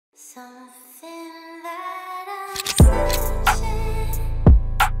Something that I'm searching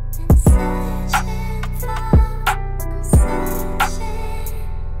and searching for. I'm searching.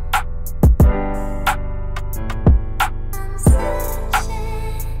 I'm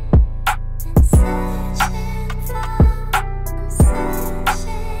searching and searching for. I'm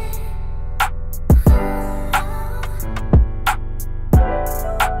searching.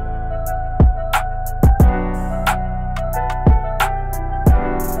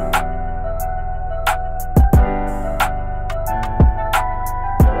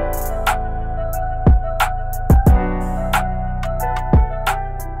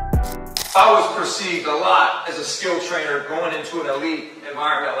 I was perceived a lot as a skill trainer going into an elite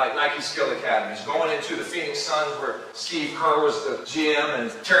environment like Nike Skill Academies, going into the Phoenix Suns where Steve Kerr was the GM and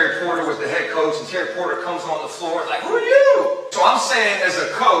Terry Porter was the head coach, and Terry Porter comes on the floor like, who are you? So I'm saying as a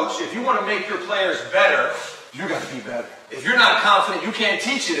coach, if you want to make your players better, you got to be better. If you're not confident, you can't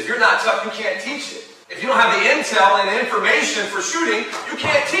teach it. If you're not tough, you can't teach it. If you don't have the intel and the information for shooting, you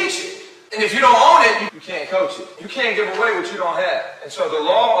can't teach it. And if you don't own it, you can't coach it. You can't give away what you don't have. And so the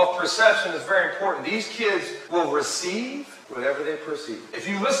law of perception is very important. These kids will receive whatever they perceive. If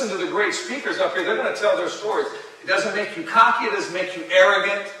you listen to the great speakers up here, they're going to tell their stories. It doesn't make you cocky. It doesn't make you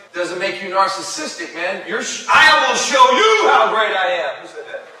arrogant. It doesn't make you narcissistic, man. I will show you how great I am. Who said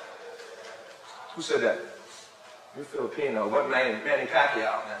that? Who said that? You're Filipino. What Manny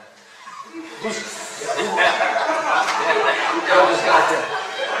Pacquiao, man? Y'all just got that.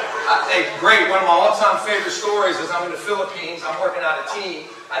 Hey, great. One of my all-time favorite stories is I'm in the Philippines. I'm working out a team.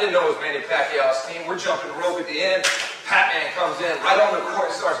 I didn't know it was Manny Pacquiao's team. We're jumping rope at the end. Pat-Man comes in right on the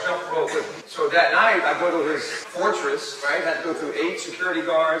court and starts jumping rope with me. So that night, I go to his fortress, right? I had to go through 8 security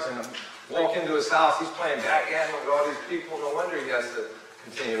guards and walk into his house. He's playing backgammon with all these people. No wonder he has to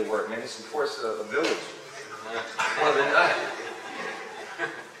continue to work, man. He supports the village.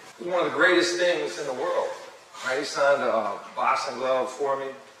 One of the greatest things in the world, right? He signed a boxing glove for me,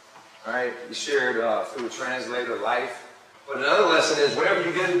 right? He shared through a translator life. But another lesson is whatever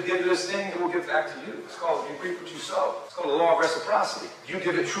you give to this thing, it will give back to you. It's called you reap what you sow. It's called the law of reciprocity. You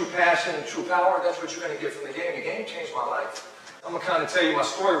give it true passion and true power, that's what you're going to get from the game. The game changed my life. I'm going to kind of tell you my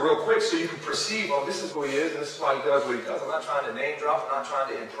story real quick so you can perceive, oh, this is who he is and this is why he does what he does. I'm not trying to name drop. I'm not trying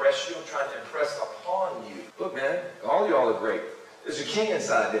to impress you. I'm trying to impress upon you. Look, man, all y'all are great. There's a king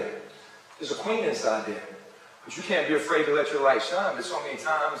inside there. There's a queen inside there. But you can't be afraid to let your light shine. But so many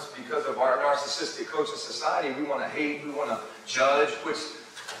times, because of our narcissistic coaching society, we want to hate, we want to judge, which,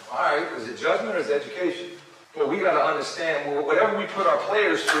 all right, is it judgment or is it education? Well, we got to understand, well, whatever we put our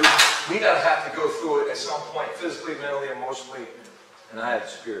players through, we got to have to go through it at some point, physically, mentally, emotionally, and I had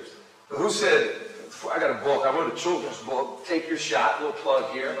spiritually. But who said, I got a book, I wrote a children's book, Take Your Shot, little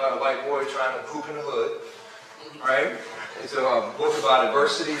plug here, about a white boy trying to poop in the hood, right? It's a book about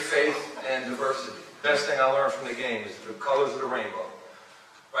adversity, faith, and diversity. Best thing I learned from the game is the colors of the rainbow.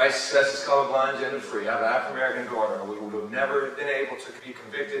 Right? Success is colorblind, gender free. I have an African-American daughter. We would have never been able to be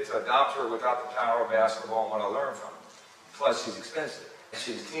convicted to adopt her without the power of basketball and what I learned from her. Plus, she's expensive.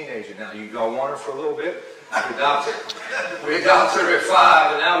 She's a teenager now. You all want her for a little bit? We adopted her. We adopted her at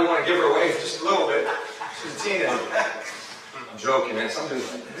 5, and now we want to give her away just a little bit. She's a teenager. I'm joking, man. Some dude's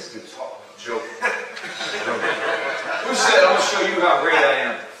like, this dude's tall. I'm joking. Who said, I'm going to show you how great I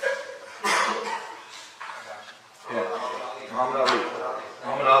am? Yeah.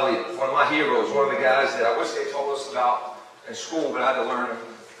 Muhammad Ali, one of my heroes, one of the guys that I wish they told us about in school, but I had to learn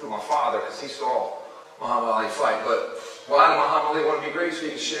through my father because he saw Muhammad Ali fight. But why did Muhammad Ali want to be great? So he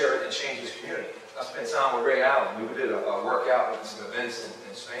could share it and change his community. I spent time with Ray Allen. We did a workout with some events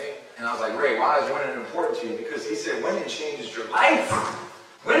in Spain. And I was like, Ray, why is winning important to you? Because he said, winning changes your life.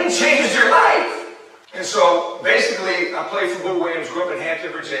 Winning changes your life. And so, basically, I played for Boo Williams, grew up in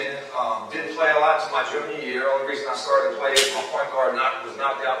Hampton, Virginia. Didn't play a lot until my junior year. The only reason I started to play is my point guard was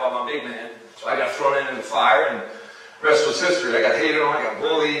knocked out by my big man. So I got thrown into the fire, and the rest was history. I got hated on, I got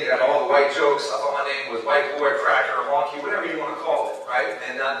bullied, I got all the white jokes. I thought my name was White Boy, Cracker, Honky, whatever you want to call it, right?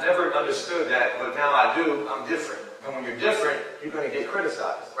 And I never understood that, but now I do. I'm different. And when you're different, you're going to get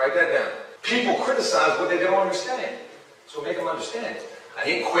criticized. Write that down. People criticize what they don't understand. So make them understand it. I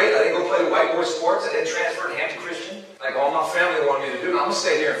didn't quit. I didn't go play white boy sports. I didn't transfer to Hampton Christian like all my family wanted me to do. I'm going to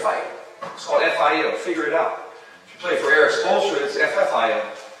stay here and fight. It's called FIL. Figure it out. If you play for Eric Spoelstra, it's FFIL.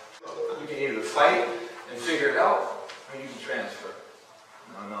 You can either fight and figure it out, or you can transfer.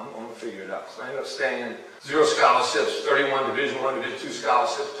 No, I'm going to figure it out. So I ended up staying 0 scholarships, 31 Division I, Division II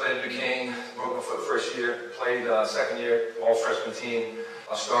scholarships. Played at Duquesne, broke my foot first year. Played second year, all freshman team.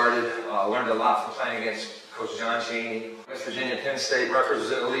 I started, learned a lot from playing against Coach John Chaney. West Virginia, Penn State, Rutgers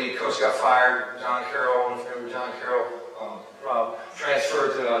was in the league. Coach got fired. John Carroll, I don't know if you remember John Carroll. Rob.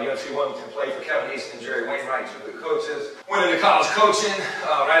 Transferred to UNC Wilmington, played for Kevin Easton and Jerry Wainwright, two good coaches. Went into college coaching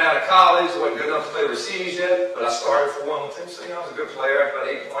right out of college. Wasn't good enough to play overseas yet, but I started for Wilmington, so I was a good player. About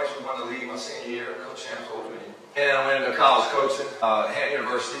 8 points. We won the league my senior year. Coach Champs over me. And I went into college coaching at Hampton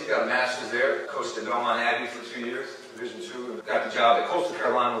University. Got a master's there. Coached at Belmont Abbey for 2 years, Division II. Got the job at Coastal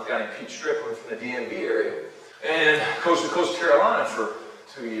Carolina with a guy named Pete Strickland from the DMV area. And coached at Coastal Carolina for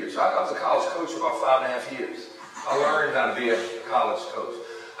 2 years. So I was a college coach for about 5.5 years. I learned how to be a college coach.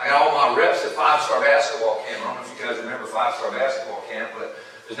 I got all my reps at 5-star basketball camp. I don't know if you guys remember 5-star basketball camp, but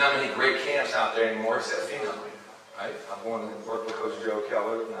there's not many great camps out there anymore except Phenom. Right? I'm going to work with Coach Joe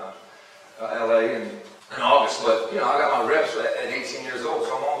Keller in LA in August. But, I got my reps at 18 years old,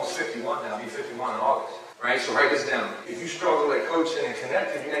 so I'm almost 51 now. I'll be 51 in August. Right? So write this down. If you struggle at coaching and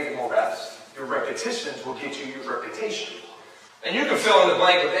connecting, you may get more reps. Your repetitions will get you your reputation. And you can fill in the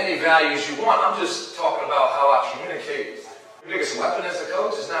blank with any values you want. I'm just talking about how I communicate. Your biggest weapon as a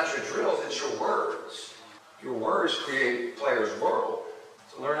coach is not your drills, it's your words. Your words create players' world.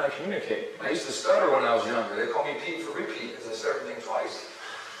 So learn how to communicate. I used to stutter when I was younger. They call me Pete for repeat because I said everything twice.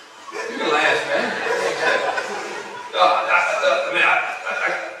 You can laugh, man.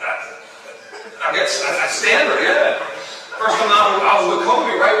 I stammer, yeah. First time I was with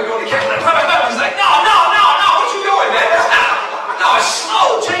Kobe, right? We're going to catch him. He's like, no, what you doing, man? No, it's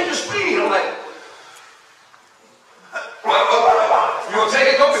slow. Change your speed. I'm like, you gonna take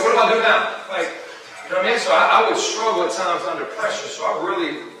it, Kobe? What am I doing now? Like, you know what I mean? So I would struggle at times under pressure. So I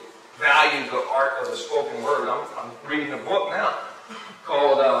really value the art of the spoken word. I'm reading a book now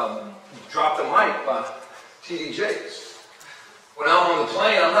called "Drop the Mic" by T.D. Jakes. When I'm on the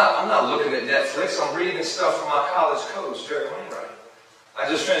plane, I'm not looking at Netflix. I'm reading stuff from my college coach, Jerry Wainwright. I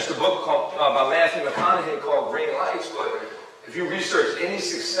just finished a book by Matthew McConaughey called "Green Lights," but if you research any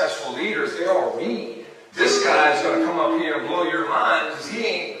successful leaders, they all read. This guy's going to come up here and blow your mind because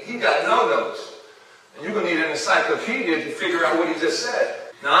he got no notes. And you're going to need an encyclopedia to figure out what he just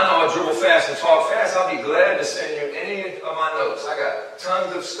said. Now, I know I dribble fast and talk fast. I'll be glad to send you any of my notes. I got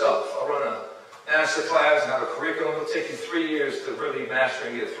tons of stuff. I run a master class and have a curriculum. It'll take you 3 years to really master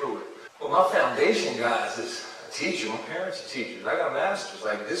and get through it. But my foundation, guys, is a teacher. My parents are teachers. I got a master's.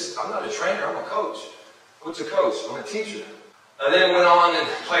 Like this, I'm not a trainer. I'm a coach. What's a coach? I'm a teacher. I then went on and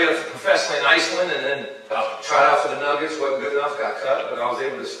played professionally in Iceland, and then tried out for the Nuggets. Wasn't good enough, got cut, but I was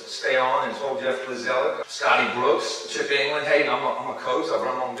able to stay on and told Jeff Blizella, Scotty Brooks, Chip England, hey, I'm a coach. I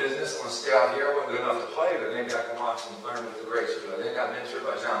run my own business. I'm going to stay out here. I wasn't good enough to play, but maybe I can watch and learn with the greats. I then got mentored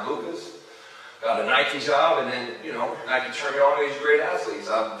by John Lucas. Got a Nike job, and then, Nike turned me on to these great athletes.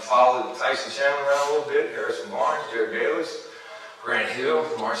 I followed Tyson Chandler around a little bit, Harrison Barnes, Jared Bayless, Grant Hill,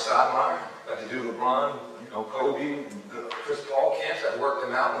 Mark Stoudemire. Got to do LeBron, Kobe, Chris Paul camps. I worked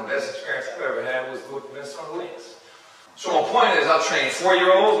them out, and the best experience I've ever had was with Vince on the links. So my point is, I trained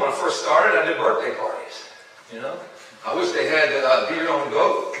 4-year-olds. When I first started, I did birthday parties. I wish they had beard on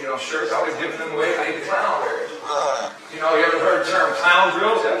goat, shirts. I would have given them away. I the clown wear. You ever heard the term clown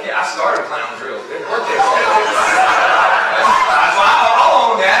drills? Okay, I started clown drills. They're birthday parties.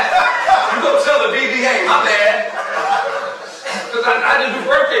 I'll own that. You go tell the BDA, my bad. Because I didn't do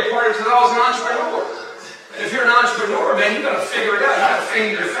birthday parties because I was an entrepreneur. And if you're an entrepreneur, man, you got to figure it out. You got to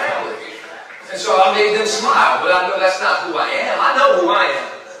feed your family. And so I made them smile, but I know that's not who I am. I know who I am.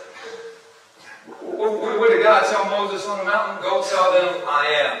 What did God tell Moses on the mountain? Go tell them I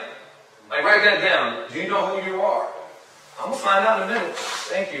am. Like, write that down. Do you know who you are? I'm going to find out in a minute.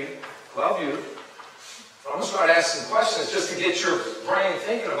 Thank you. Love you. But I'm going to start asking questions just to get your brain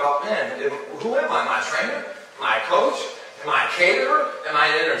thinking about, man, who am I? Am I a trainer? Am I a coach? Am I a caterer? Am I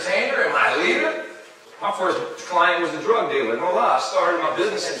an entertainer? Am I a leader? My first client was a drug dealer. No lie, I started my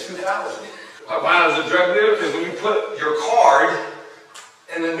business in 2000. Why was a drug dealer? Because when you put your card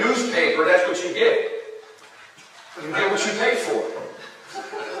in the newspaper, that's what you get. You get what you pay for.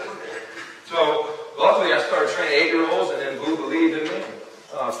 So, luckily I started training 8-year-olds, and then Blue believed in me.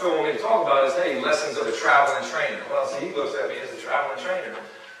 Phil wanted me to talk about is, hey, lessons of a traveling trainer. Well, see, he looks at me as a traveling trainer.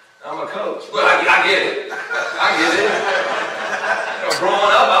 I'm a coach. But I get it. I get it.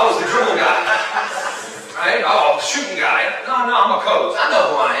 Growing up, I was the dribble guy. Right? Oh, shooting guy. No, I'm a coach. I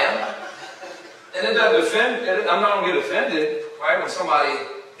know who I am. And it doesn't offend. I'm not going to get offended, right, when somebody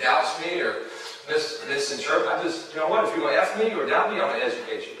doubts me or misinterprets. I just, what, if you're going to F me or doubt me, I'm going to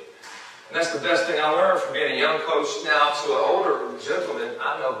educate you. And that's the best thing I learned from being a young coach now to an older gentleman.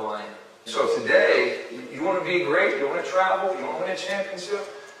 I know who I am. So today, you want to be great, you want to travel, you want to win a championship,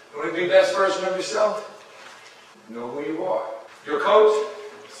 you want to be the best version of yourself, know who you are. You're a coach?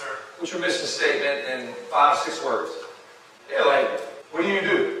 Yes, sir. What's your mission statement in 5, 6 words? Yeah, like, what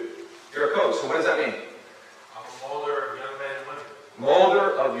do? You're a coach, so what does that mean? I'm a molder of young men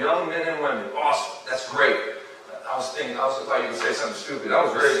Molder of young men and women. Awesome. That's great. I was thought you could say something stupid. That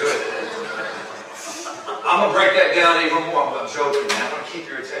was very good. I'm going to break that down even more. I'm joking, man. I'm going to keep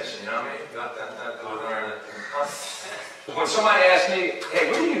your attention. You know what I mean? When somebody asks me,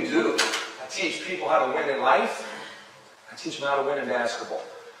 hey, what do you do? I teach people how to win in life. I teach them how to win in basketball.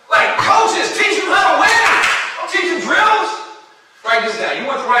 Like, coaches, teach them how to win. Don't teach them drills. Write this down. You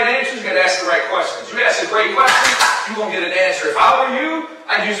want the right answers, you got to ask the right questions. You ask a great question, you're going to get an answer. If I were you,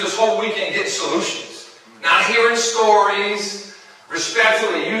 I'd use this whole weekend getting solutions. Not hearing stories,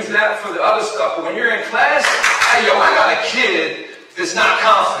 respectfully use that for the other stuff. But when you're in class, hey, yo, I got a kid that's not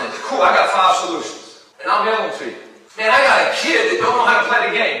confident. Cool, I got 5 solutions. And I'll mail them to you. Man, I got a kid that don't know how to play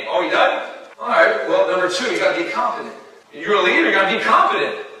the game. Oh, you done? All right, well, number 2, you got to be competent. You're a leader, you got to be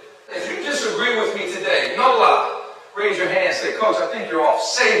competent. If you disagree with me today, no lie, raise your hand and say, Coach, I think you're off.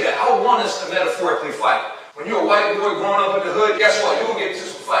 Say that. I want us to metaphorically fight. When you're a white boy growing up in the hood, guess what? You're going to get into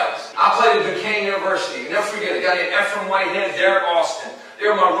some fights. I played at Duquesne University. You never forget it. Got in Ephraim Whitehead, Derek Austin.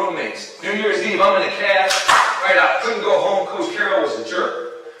 They were my roommates. New Year's Eve, I'm in the cast. Right out. Couldn't go home. Coach Carroll was a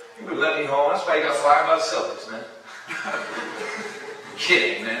jerk. He would let me home. That's why he got fired by the Celtics, man.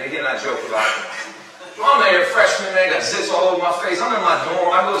 Kidding, man. Again, I joke about it. So I'm there, freshman, man. Got zits all over my face. I'm in my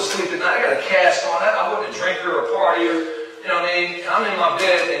dorm. I go to sleep at night. I got a cast on. I wasn't a drinker or a partier. You know what I mean? I'm in my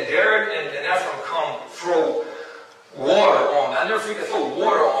bed, and Derek and Ephraim come throw water on me. I never forget, throw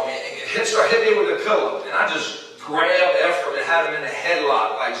water on me and start hitting me with a pillow. And I just grabbed Ephraim and had him in a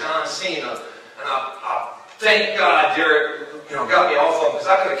headlock like John Cena. And I thank God Derek, got me off of him because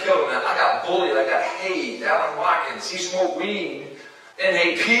I could have killed him. I got bullied. I got hazed. Alan Watkins, he smoked weed and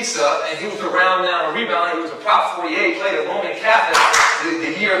ate pizza, and he was a round down rebound. He was a Prop 48, played at Roman Catholic.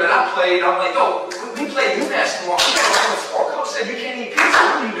 The year that I played, I'm like, yo, we played youth basketball. We got on the floor. Coach said, you can't eat pizza.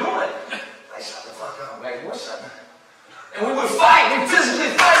 What are you doing? I shut the fuck up, man. What's up? And we would fight. We physically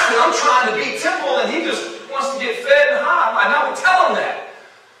fight. And I'm trying to beat Temple, and he just wants to get fed and high. And I would tell him that.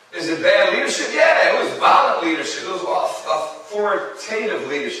 Is it bad leadership? Yeah, it was violent leadership. It was authoritative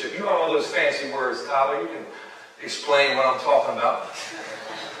leadership. You know all those fancy words, Tyler. You can explain what I'm talking about.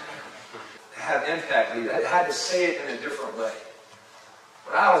 Have impact leader. I had to say it in a different way.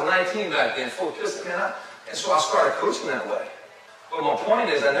 But I was 19 back then, full of pistol, and so I started coaching that way. But my point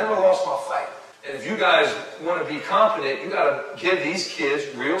is, I never lost my fight. And if you guys want to be competent, you got to give these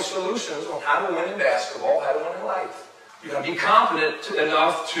kids real solutions on how to win in basketball, how to win in life. You got to be competent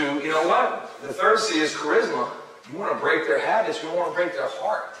enough to, you know what? The third C is charisma. You want to break their habits. You don't want to break their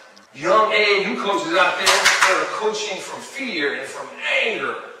heart. Young AAU coaches out there that are coaching from fear and from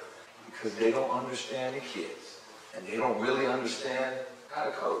anger because they don't understand the kids. And they don't really understand how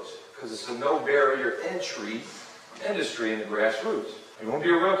to coach because it's a no-barrier entry industry in the grassroots. You want to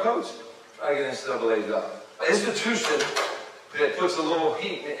be a real coach? Try to get an NCAA job. An institution that puts a little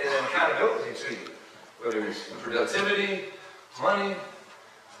heat and accountability to you, whether it's productivity, money.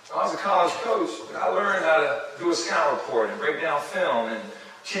 I was a college coach, but I learned how to do a scout report and break down film and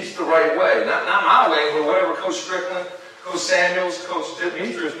teach the right way. Not my way, but whatever Coach Strickland, Coach Samuels, Coach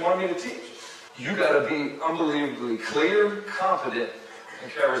Demetrius wanted me to teach. You got to be unbelievably clear, competent,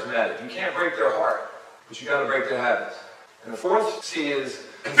 and charismatic. You can't break their heart, but you got to break their habits. And the fourth C is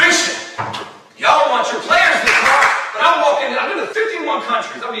conviction. Y'all want your players to talk, but I'm walking, I've been to 51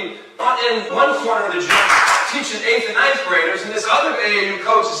 countries. I'll be in one corner of the gym teaching 8th and 9th graders, and this other AAU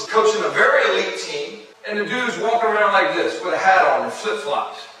coach is coaching a very elite team, and the dude's walking around like this with a hat on and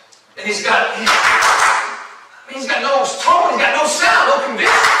flip-flops. And he's got no tone, he's got no sound, no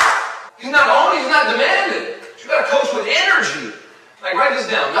conviction. He's not on, he's not demanding. You got to coach with energy. Like, write this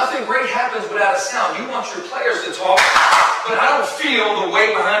down. Nothing great happens without a sound. You want your players to talk, but I don't feel the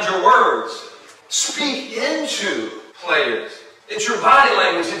weight behind your words. Speak into players. It's your body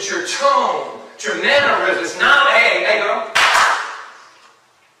language. It's your tone. It's your mannerisms. It's not, hey, girl.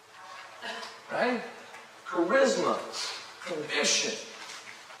 Right? Charisma. Conviction.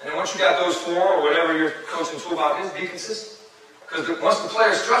 And then once you got those four, or whatever your coaching toolbox is, be consistent. Because once the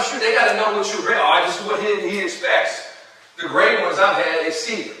players trust you, they got to know what you're bringing. All right, this is what he expects. The great ones I've had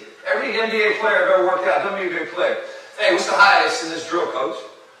exceed. Every NBA player I've ever worked out, WNBA player. Hey, what's the highest in this drill, coach?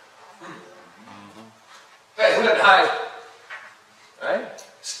 Hey, who got the highest? Right?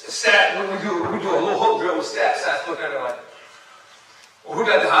 Stat, we do a little hook drill with stats. Stats look at it like, well, who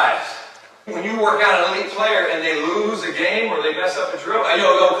got the highest? When you work out an elite player and they lose a game or they mess up a drill, hey,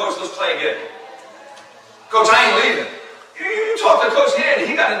 yo, coach, let's play again. Coach, I ain't leaving. You talk to Coach Handy.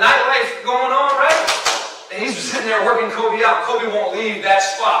 He got a nightlife going on, right? And he's sitting there working Kobe out. Kobe won't leave that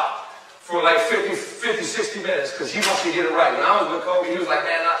spot for like 50, 60 minutes because he wants to get it right. When I was with Kobe, he was like,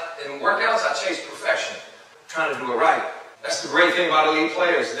 man, in workouts, I chase perfection, trying to do it right. That's the great thing about elite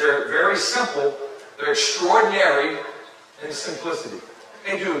players. They're very simple. They're extraordinary in simplicity.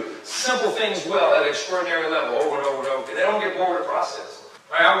 They do simple things well at an extraordinary level over and over and over. And they don't get bored with the process.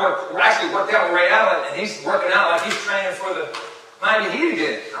 Right? I actually worked out with Ray Allen, and he's working out like he's training for the Miami Heat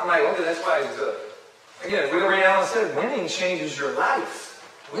again. I'm like, okay, that's why he's good. Again, what Ray Allen said, winning changes your life.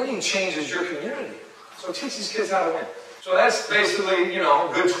 Winning changes your community. So teach these kids how to win. So that's basically,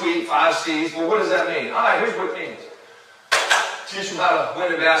 good tweet, 5 C's. Well, what does that mean? All right, here's what it means. Teach them how to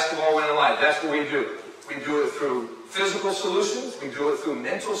win in basketball, win in life. That's what we do. We do it through physical solutions. We do it through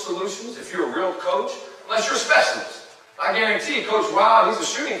mental solutions. If you're a real coach, unless you're a specialist. I guarantee Coach Rob, he's a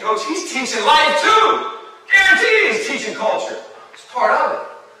shooting coach, he's teaching life too. Guarantee he's teaching culture. It's part of it.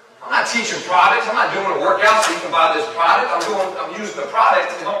 I'm not teaching products. I'm not doing a workout so you can buy this product. I'm using the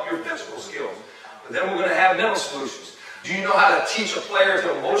product to help your physical skills. But then we're going to have mental solutions. Do you know how to teach a player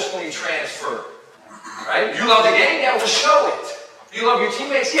to emotionally transfer? Right? You love the game? Yeah, we'll show it. You love your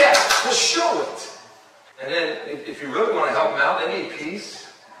teammates? Yeah, we'll show it. And then if you really want to help them out, they need peace.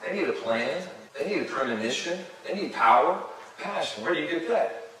 They need a plan. They need a premonition. They need power, passion. Where do you get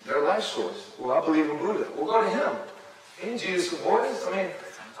that? Their life source. Well, I believe in Buddha. We'll go to him. Ain't Jesus Lord's? I mean,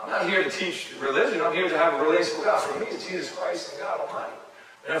 I'm not here to teach religion. I'm here to have a relationship with God. For me, it's Jesus Christ and God Almighty.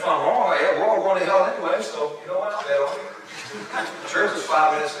 And if I'm wrong, we're all going to hell anyway, so you know what? I'll bet on it. Church is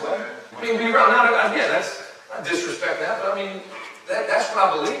 5 minutes away. I mean, be around. Now, again, that's not disrespect that, but I mean, that's what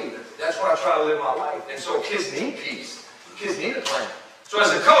I believe. That's what I try to live my life. And so kids need peace. Kids need a plan. So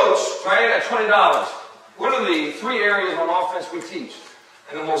as a coach, right, at $20, what are the 3 areas on offense we teach?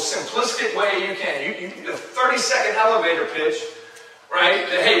 In the most simplistic way you can. The 30-second elevator pitch, right?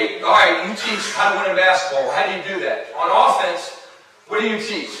 Hey, all right, you teach how to win in basketball. How do you do that? On offense, what do you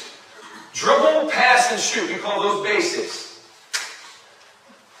teach? Dribble, pass, and shoot. You call those basics.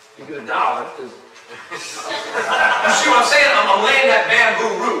 You get $1. You see what I'm saying? I'm laying that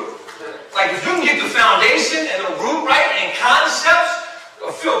bamboo root. Like if you can get the foundation and the root right and concepts,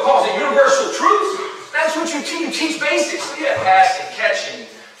 Phil calls it universal truths, that's what you teach. You teach basics. So yeah, passing, catching,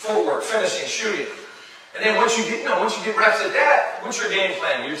 footwork, finishing, shooting. And then once you get reps at that, what's your game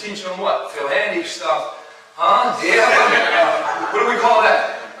plan? You're teaching them what? Phil Handy stuff. Huh? Yeah. What do we call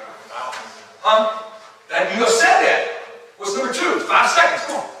that? Huh? You just said that. What's number 2? 5 seconds.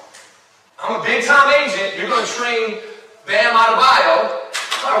 Come on. I'm a big-time agent. You're going to train Bam Adebayo.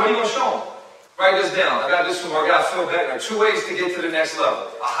 All right, what are you going to show them? Write this down. I got this from our guy Phil Beckner. 2 ways to get to the next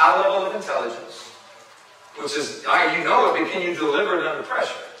level. A high level of intelligence, which is, all right, you know it, but can you deliver it under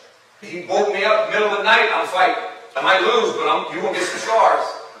pressure? He woke me up in the middle of the night. I'm fighting. I might lose, but you're going to get some scars.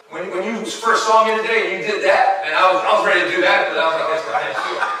 When you first saw me today and you did that, and I was ready to do that, but I was like, that's my thing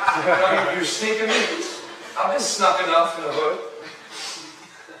too. You're sneaking me. I've been snuck enough in the hood.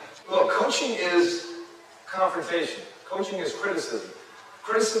 Look, coaching is confrontation. Coaching is criticism.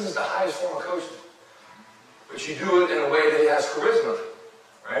 Criticism is the highest form of coaching. But you do it in a way that has charisma,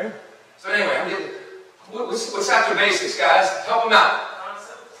 right? So anyway, what's after basics, guys? Help them out.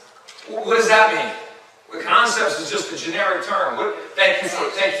 What does that mean? Well, concepts is just a generic term. Thanks for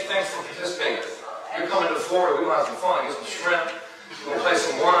participating. You're coming to Florida, we're going to have some fun. Get some shrimp. We're going to play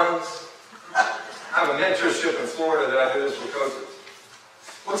some ones. I have a mentorship in Florida that I do this with coaches.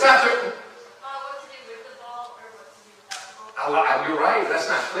 What's after? What to do with the ball or what to do without the ball? You're right, that's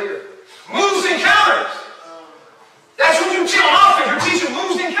not clear. Moves and counters. That's what you teach on offense. You're teaching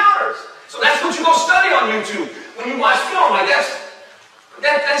moves and counters. So that's what you go study on YouTube. When you watch film, like you're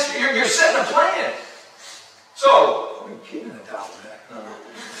setting a plan. So, I'm keeping the towel back.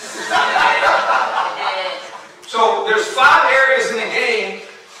 So there's 5 areas in the game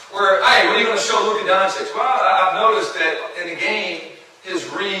where, hey, what are you going to show Luka Doncic? Well, I've noticed that in the game, his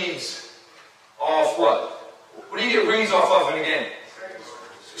reads off what? What do you get reads off of in the game?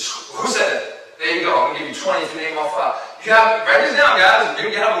 Who said that? There you go. I'm going to give you 20 if you name off 5. Write this down, guys.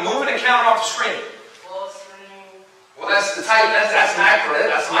 You have a moving and counter off the screen. Well, that's the type. That's macro.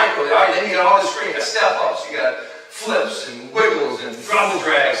 That's micro. All right, then you got all the screen. That's step ups. You got flips and wiggles and dribble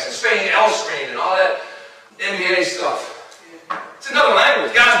drags and spinning L screen and all that NBA stuff. It's another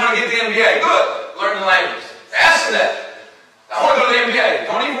language. Guys want to get the NBA. Good. Learn the language. Ask them that. I want to go to the NBA.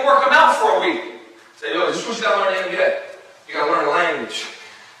 Don't even work them out for a week. Say, look, this is what you got to learn in the NBA. You got to learn the language.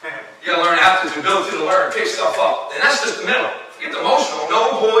 You got to learn aptitude, ability to learn, pick stuff up. And that's just the mental. Forget the emotional.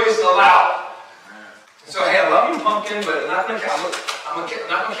 No boys allowed. So, hey, I love you, pumpkin, but I'm not going to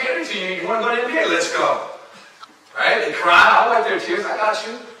cater to you. You want to go to the NBA? Let's go. Right? They cry. I'll wipe their tears. I got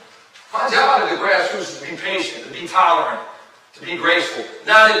you. My job at the grassroots is to be patient, to be tolerant, to be graceful.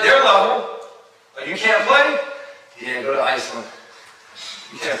 Now, at their level, you can't play? Yeah, go to Iceland.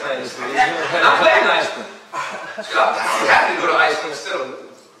 You can't play in this league. I played in Iceland. So I'm happy to go to Iceland instead of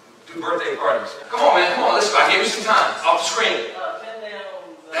do birthday parties. Come on, man. Come on, let's go. I gave you some time. Off the screen.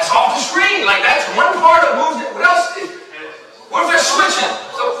 That's off the screen. Like, that's one part of moves. What else? What if they're switching?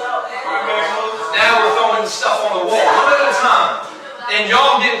 So, now we're throwing stuff on the wall, one at a time. And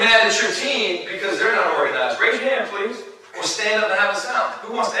y'all get mad at your team because they're not organized. Raise your hand, please. Or stand up and have a sound.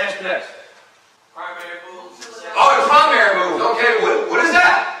 Who wants to answer next? Primary moves. Oh, the primary move. Okay, what is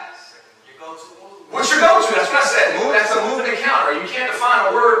that? Your go-to move. What's your go-to? That's what I said. Move. That's a move and a counter. You can't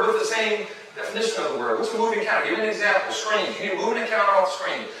define a word with the same definition of the word. What's a move and counter? Give me an example. Screen. You need to move and counter off the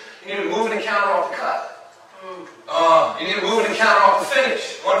screen. You need to move and counter off the cut. You need to move and counter off the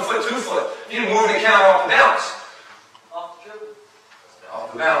finish. 1 foot, 2 foot. You need to move and counter off the bounce. Off the dribble.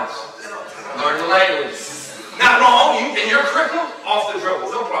 Off the bounce. Learn the language. Not wrong. In your curriculum, off the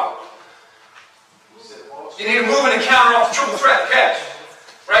dribble. No problem. You need to move and counter off the triple threat catch.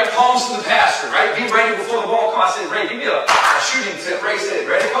 Right? Palms to the passer. Right? Be ready before the ball comes. I said, Ray, give me a shooting tip. Ray said,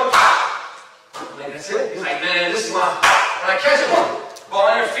 ready, coach? Like, that's it. He's like, man, this is my... When I catch it, ball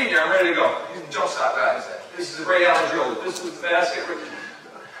on your feet there, I'm ready to go. He's a jump stop guy. He said, this is the Ray Allen drill. This is the basket.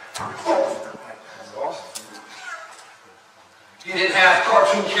 That's awesome. He didn't have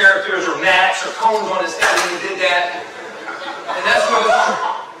cartoon characters or mats or cones on his head when he did that. And that's what...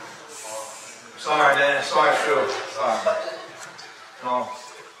 Sorry, man. Sorry, Phil. Sorry. No.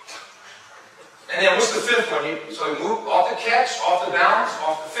 And then what's the fifth one? So you move off the catch, off the bounce,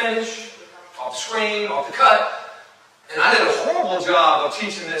 off the finish, off the screen, off the cut. And I did a horrible job of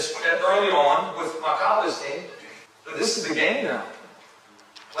teaching this early on with my college team. But this is the game now.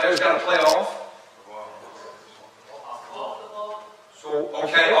 Players got to play off. So,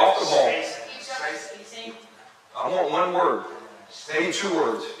 okay, off the ball. I want one word. Maybe 2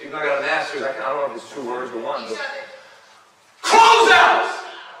 words. Even though I got a master's, I don't know if it's 2 words or 1. But... Close out!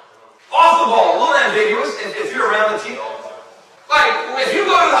 Off the ball. A little ambiguous if you're around the team. Like, if you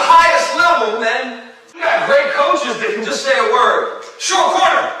go to the highest level, then you got great coaches that can just say a word. Short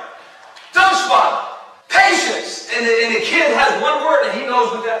corner. Dunk spot. Patience. And the kid has one word and he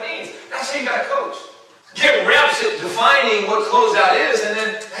knows what that means. That's how you got to coach. Get reps at defining what closeout is, and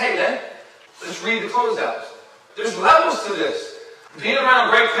then, hey, man, let's read the closeouts. There's levels to this. Being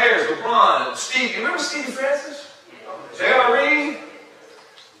around great players, LeBron, Steve. You remember Stevie Francis? J.R. Reed?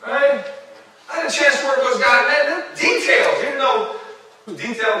 Right? I had a chance to work with those guys, man. They're details. Even though he was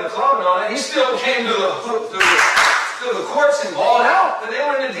detailed in the club and all that, he still came to the courts and balled out. And they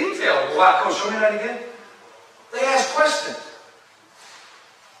were in the detail. Wow, coach, show me that again. They asked questions.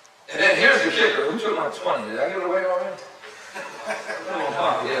 And then here's the kicker. Who took my 20? Did I give it away already?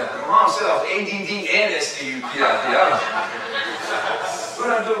 Yeah. My mom said I was ADD and SDUP. Yeah. What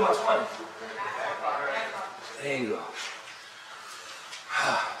did I do with my 20? There you go.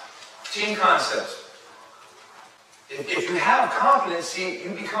 Team concepts. If you have competency,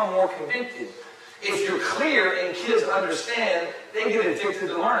 you become more convicted. If you're clear and kids understand, they get addicted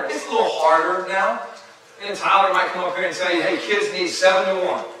to learning. It's a little harder now. And Tyler might come up here and tell you, hey, kids need 7 to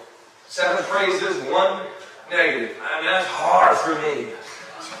 1. 7 praises, 1 negative. I mean, that's hard for me.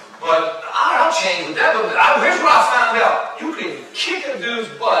 But I'll change with that. But here's what I found out. You can kick a dude's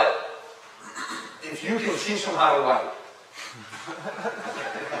butt if you can teach him how to write.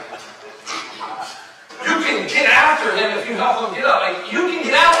 You can get after him if you help him get up. Like, you can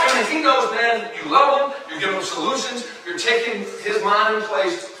get after him if he knows, man, you love him, you're giving him solutions, you're taking his mind and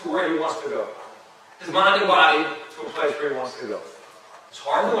place to where he wants to go. His mind and body to a place where he wants to go. It's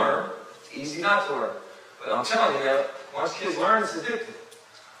hard to learn. It's easy not to learn. But I'm telling you, man, once kids learn, it's addictive.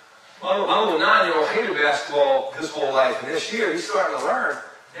 My little 9-year-old hated basketball his whole life, and this year he's starting to learn,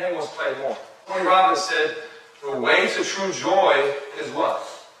 and he wants to play more. Tony Robbins said, the way to true joy is what?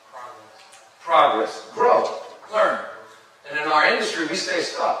 Progress. Grow. Learn. And in our industry, we stay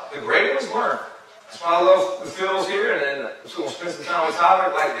stuck. The great ones learn. That's why I love the Phils here, and then we'll spend some time with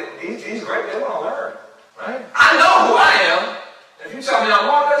Tyler. Like, these great, they want to learn. Right? I know who I am. If you tell me I'm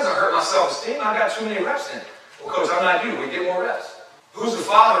wrong, that doesn't hurt my self-esteem. I got too many reps in. Well, coach, I'm not you. We get more reps. Who's the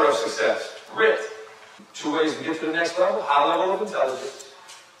father of success? Grit. 2 ways to get to the next level. High level of intelligence.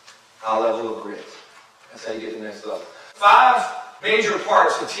 High level of grit. That's how you get to the next level. 5 major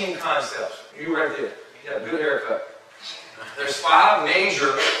parts of team concepts. You right there. You got a good haircut. There's 5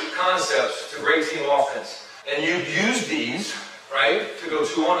 major concepts to great team offense. And you use these, right, to go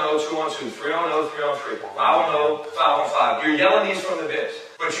 2-on-0, 2-on-2, 3-on-0, 3-on-3, 5-on-0, 5-on-5. You're yelling these from the bench.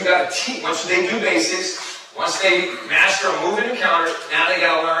 But you got to teach. Once they do basics, once they master a move and a counter, now they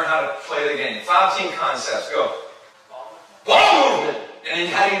got to learn how to play the game. 5 team concepts. Go. Ball movement. And then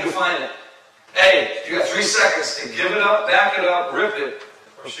how do you define it? Hey, you got 3 seconds to give it up, back it up, rip it,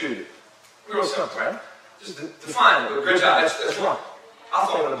 or shoot it. Real simple, right? Just define it. Good job. That's one. I'll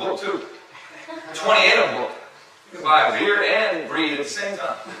throw them in a book too. 28 of them book. You can buy a beer and breathe at the same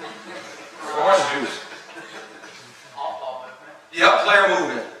time. Orange juice. Yep, player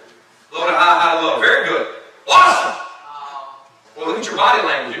movement. A little bit high, low. Very good. Awesome. Well, look at your body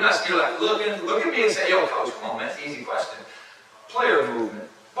language. You're not still like look at me and say, yo, coach, come on, man, that's an easy question. Player movement,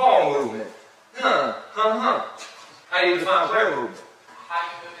 ball movement. How do you define player movement? How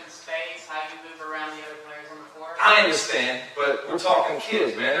you move in space, how you move around the other players on the court. I understand, but we're talking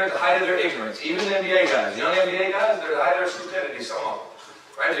kids, man. They're at the height of their ignorance. Even the NBA guys, young NBA guys, they're at the height of their stupidity, some of them.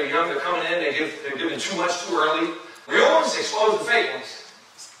 Right? They're young, they're coming in, they're giving too much too early. Real ones expose the fake ones.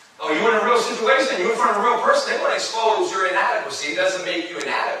 Oh, you're in a real situation, you're in front of a real person, they want to expose your inadequacy. It doesn't make you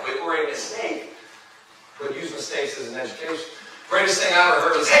inadequate or a mistake. But use mistakes as an education. Greatest thing I ever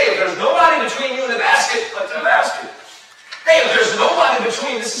heard is, hey, if there's nobody between you and the basket, let them basket. Hey, if there's nobody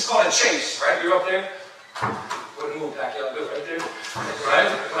between, this is called a chase, right? You're up there. Wouldn't move back, y'all do it right there.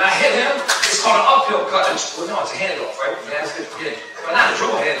 Right? When I hit him, it's called an uphill cut. Well, no, it's a handoff, right? Basket, get it. But not a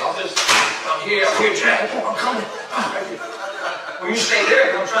dribble handoff, just, I'm here, Jack, I'm coming. Right there. Well, you stay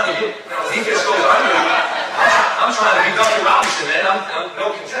there, because I'm trying to get, defense goes under you. I'm trying to be Duncan Robinson, man. I'm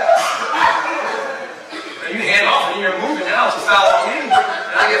no contest. You hand off and you're moving now, it's a foul on me, and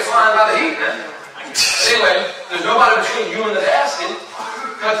I get flying by the heat, man. Anyway, there's nobody between you and the basket.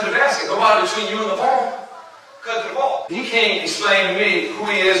 Cut to the basket. Nobody between you and the ball. Cut to the ball. He can't explain to me who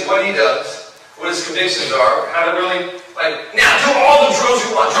he is, what he does, what his convictions are, how to really, now do all the drills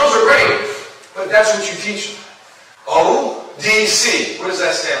you want. Drills are great, but that's what you teach them. ODC. What does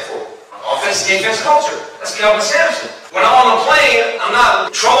that stand for? Offense, defense, culture. That's Kelvin Sampson. When I'm on the plane, I'm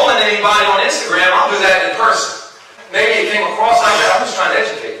not trolling anybody on Instagram. I'll do that in person. Maybe it came across like that. I'm just trying to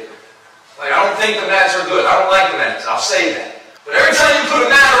educate you. I don't think the mats are good. I don't like the mats. I'll say that. But every time you put a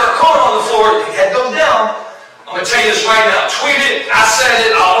mat or a cone on the floor, your head goes down. I'm going to tell you this right now. Tweet it. I said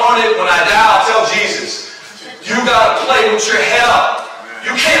it. I'll own it. When I die, I'll tell Jesus. You got to play with your head up.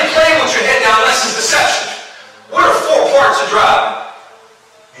 You can't play with your head down unless it's deception. What are 4 parts of driving?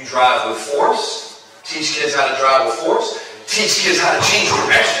 You drive with force. Teach kids how to drive with force. Teach kids how to change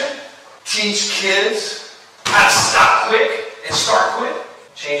direction. Teach kids how to stop quick and start quick.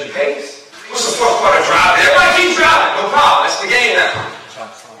 Change the pace. What's the 4th part of driving? Everybody keep driving. No problem. That's the game now.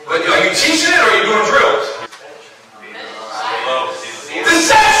 But are you teaching it or are you doing drills?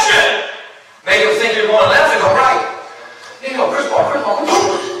 Deception! Make them think you're going left and go right. There you go. First ball.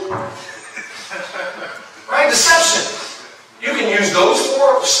 Right? Deception. You can use those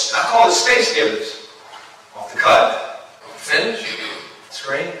 4, I call it space givers. Off the cut, finish,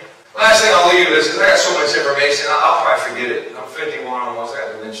 screen. Last thing I'll leave you with is, because I got so much information, I'll probably forget it. I'm 51 almost, I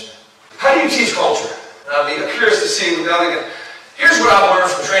got to mention it. How do you teach culture? I'll be curious to see what the other guy. Here's what I've learned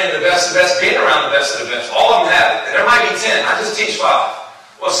from training the best, being around the best of the best. All of them have it. And there might be 10. I just teach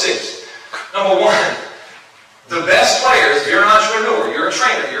 5. Well, 6. Number 1, the best players, if you're an entrepreneur, you're a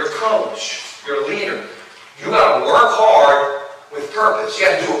trainer, you're a coach, you're a leader. You got to work hard with purpose. You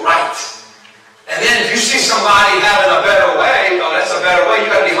got to do it right. And then if you see somebody having a better way, oh, that's a better way, you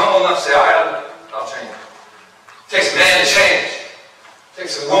got to be humble enough to say, all right, I'll change. It takes a man to change. It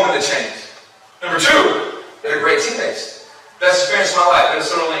takes a woman to change. Number 2, they're great teammates. Best experience of my life,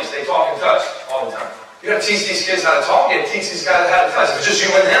 Minnesota Lynx, they talk and touch all the time. You got to teach these kids how to talk, you got to teach these guys how to touch. If it's just you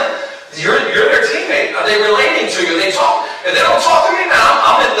and them, you're their teammate. Are they relating to you? They talk. If they don't talk to me, now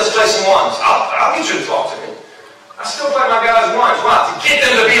I'm in this place in ones. I'll get you to talk to me. I still play my guys ones. Why? To get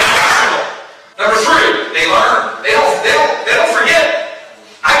them to be professional. Number 3, they learn. They don't forget.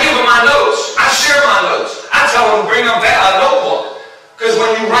 I give them my notes. I share my notes. I tell them to bring them back a notebook. Because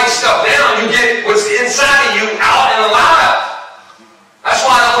when you write stuff down, you get what's inside of you out and alive. That's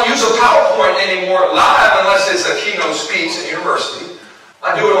why I don't use a PowerPoint anymore live unless it's a keynote speech at university.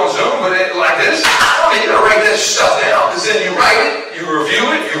 I do it on Zoom, but like this. I mean, you gotta write that stuff down, because then you write it, you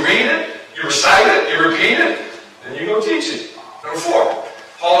review it, you read it, you recite it, you repeat it, then you go teach it. Number 4,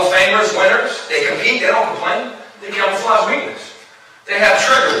 Hall of Famers, winners, they compete, they don't complain. They camouflage weakness. They have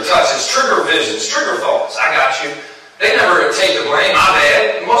trigger touches, trigger visions, trigger thoughts. I got you. They never take the blame. My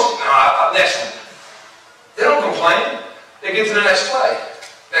bad. Next one. They don't complain. They get to the next play.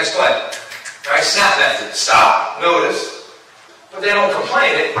 Next play. Right? Snap method. Stop. Notice. But they don't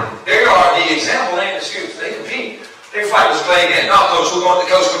complain. They are the example, they ain't excuse. They compete. They fight. Let's play again. No, coach, we're going to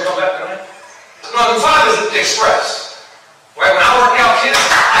the coach. We're going to come back tonight. Number 5 is express. Right? When I work out kids,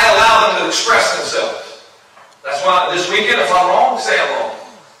 I allow them to express themselves. That's why this weekend, if I'm wrong, say I'm wrong.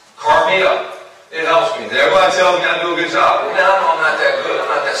 Carve me up. It helps me. Everybody tells me I do a good job. Well, now I know I'm not that good. I'm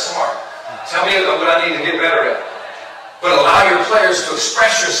not that smart. Tell me what I need to get better at. But allow your players to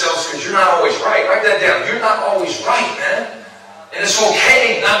express yourselves because you're not always right. Write that down. You're not always right, man. And it's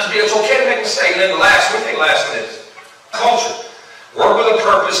okay not to be, it's okay to make a mistake. And then the last, what do you think the last one is? Culture. Work with a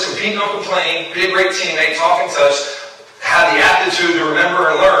purpose, compete, don't complain, be a great teammate, talk and touch, have the aptitude to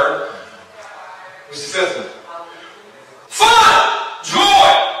remember and learn. What's the fifth one? Fun! Joy!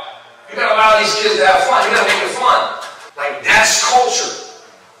 You gotta allow these kids to have fun. You gotta make it fun. Like, that's culture.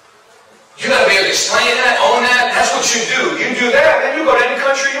 You gotta be able to explain that, own that. That's what you do. You do that, then you go to any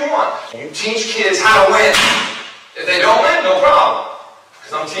country you want. You teach kids how to win. If they don't win, no problem.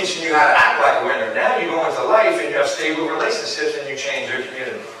 Because I'm teaching you how to act like a winner. Now you go into life and you have stable relationships and you change your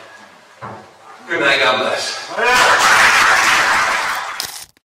community. Good night, God bless.